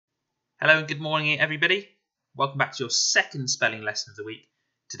Hello and good morning, everybody. Welcome back to your second spelling lesson of the week.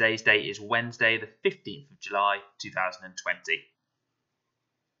 Today's date is Wednesday, the 15th of July, 2020.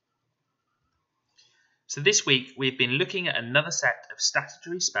 So this week, we've been looking at another set of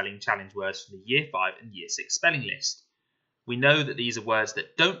statutory spelling challenge words from the Year 5 and Year 6 spelling list. We know that these are words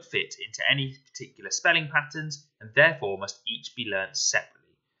that don't fit into any particular spelling patterns and therefore must each be learnt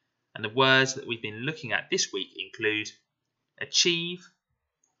separately. And the words that we've been looking at this week include achieve,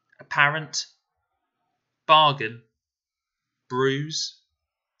 apparent, bargain, bruise,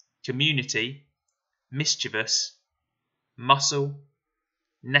 community, mischievous, muscle,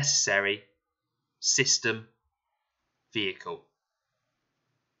 necessary, system, vehicle.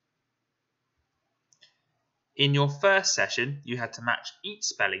 In your first session, you had to match each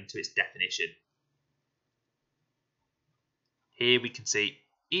spelling to its definition. Here we can see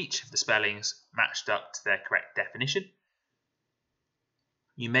each of the spellings matched up to their correct definition.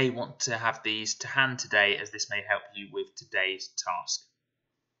 You may want to have these to hand today, as this may help you with today's task.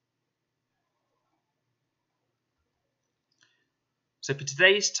 So for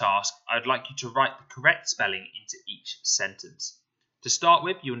today's task, I'd like you to write the correct spelling into each sentence. To start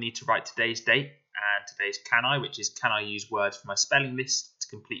with, you'll need to write today's date and today's can I, which is can I use words from my spelling list to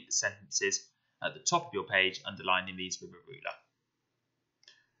complete the sentences at the top of your page, underlining these with a ruler.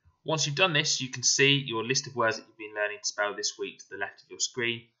 Once you've done this, you can see your list of words that you've been learning to spell this week to the left of your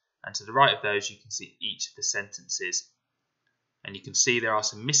screen, and to the right of those you can see each of the sentences. And you can see there are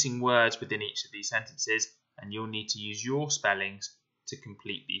some missing words within each of these sentences, and you'll need to use your spellings to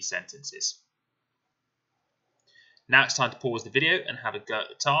complete these sentences. Now it's time to pause the video and have a go at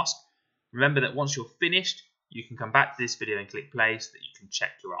the task. Remember that once you're finished, you can come back to this video and click play so that you can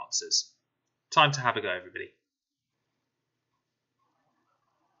check your answers. Time to have a go, everybody.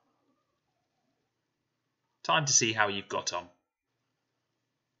 Time to see how you've got on.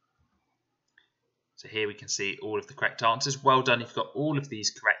 So here we can see all of the correct answers. Well done if you've got all of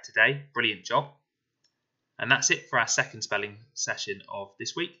these correct today. Brilliant job. And that's it for our second spelling session of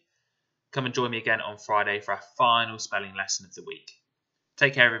this week. Come and join me again on Friday for our final spelling lesson of the week.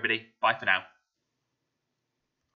 Take care, everybody. Bye for now.